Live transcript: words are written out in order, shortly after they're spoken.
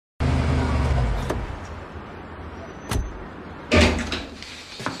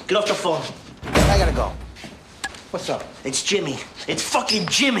Get off the phone. I gotta go. What's up? It's Jimmy. It's fucking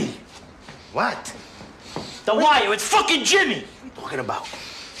Jimmy. What? The Wire. It's fucking Jimmy. What are you talking about?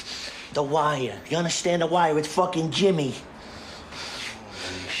 The Wire. You understand The Wire? It's fucking Jimmy.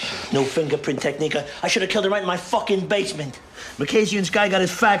 No fingerprint technique. I should have killed him right in my fucking basement. Macasian's guy got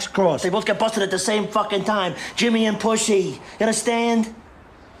his facts crossed. They both got busted at the same fucking time. Jimmy and Pussy. You understand?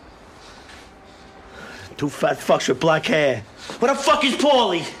 Two fat fucks with black hair. Where the fuck is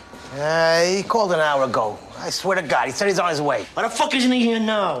Paulie? He called an hour ago. I swear to God, he said he's on his way. Why the fuck isn't he here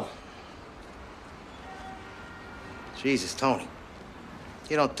now? Jesus, Tony.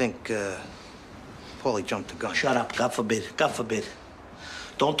 You don't think, Paulie jumped the gun? Shut up. God forbid. God forbid.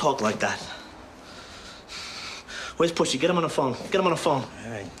 Don't talk like that. Where's Pussy? Get him on the phone. Get him on the phone.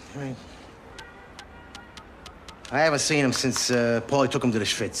 All right. I haven't seen him since, Paulie took him to the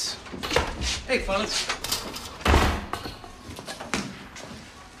Schwitz. Hey, fellas.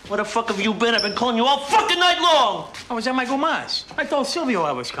 Where the fuck have you been? I've been calling you all fucking night long! I was at my grandma's. I told Silvio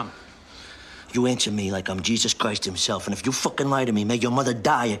I was coming. You answer me like I'm Jesus Christ himself, and if you fucking lie to me, may your mother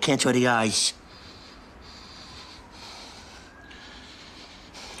die of cancer of the eyes.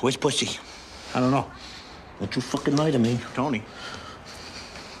 Where's Pussy? I don't know. Don't you fucking lie to me. Tony.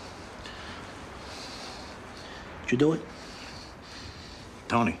 Did you do it?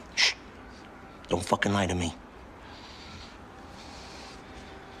 Tony. Shh. Don't fucking lie to me.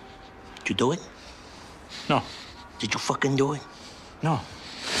 Did you do it? No. Did you fucking do it? No.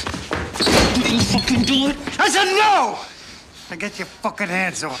 Did you fucking do it? I said no! Now get your fucking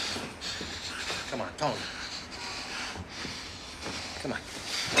hands off. Come on, Tony. Come on.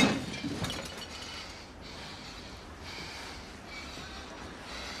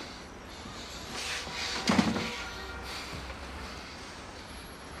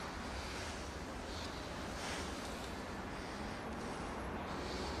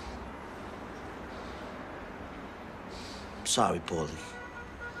 Sorry, Paulie.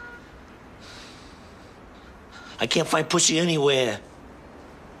 I can't find Pussy anywhere.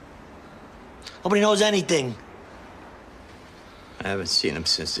 Nobody knows anything. I haven't seen him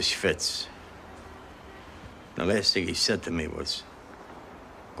since the Schwitz. The last thing he said to me was,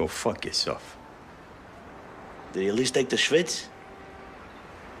 go fuck yourself. Did he at least take the Schwitz?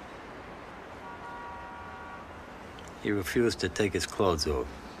 He refused to take his clothes off.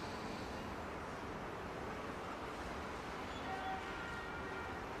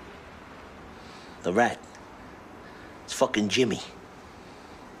 The rat. It's fucking Jimmy.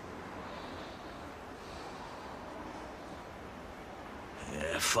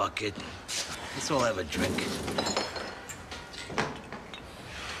 Yeah, fuck it. Let's all have a drink.